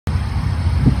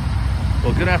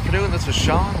Well, good afternoon. This is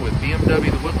Sean with BMW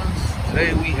The Woodlands.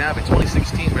 Today we have a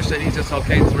 2016 Mercedes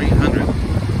SLK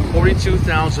 300.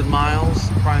 42,000 miles,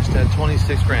 priced at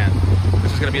 26 grand.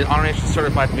 This is going to be an AutoNation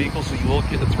certified vehicle, so you will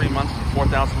get the 3 months and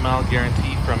 4,000 mile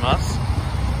guarantee from us.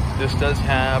 This does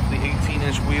have the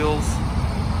 18-inch wheels,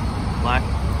 black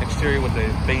exterior with a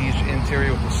beige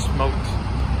interior with a smoked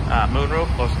moonroof.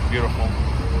 Looks beautiful.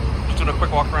 Just doing a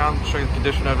quick walk around, show you the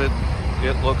condition of it.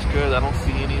 It looks good. I don't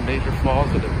see any major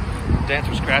flaws with it. Dents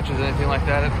or scratches, anything like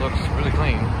that. It looks really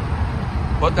clean.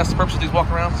 But that's the purpose of these walk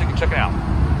arounds, so you can check it out.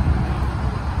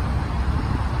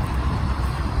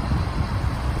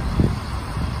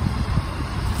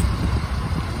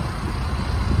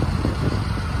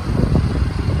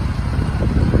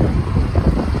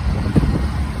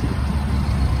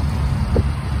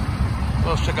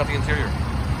 Well, let's check out the interior.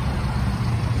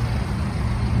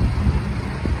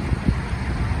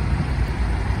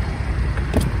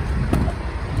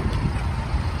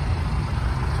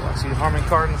 See Harman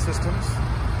Kardon systems.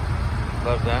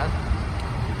 Love that.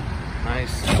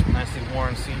 Nicely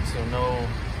worn seats, so no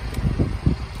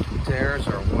tears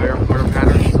or wear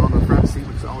patterns on the front seat,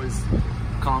 which is always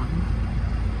common.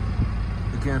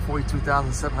 Again,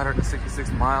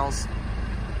 42,766 miles.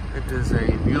 It is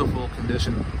a beautiful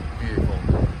condition vehicle.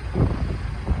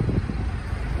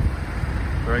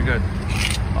 Very good.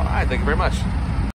 All right, thank you very much.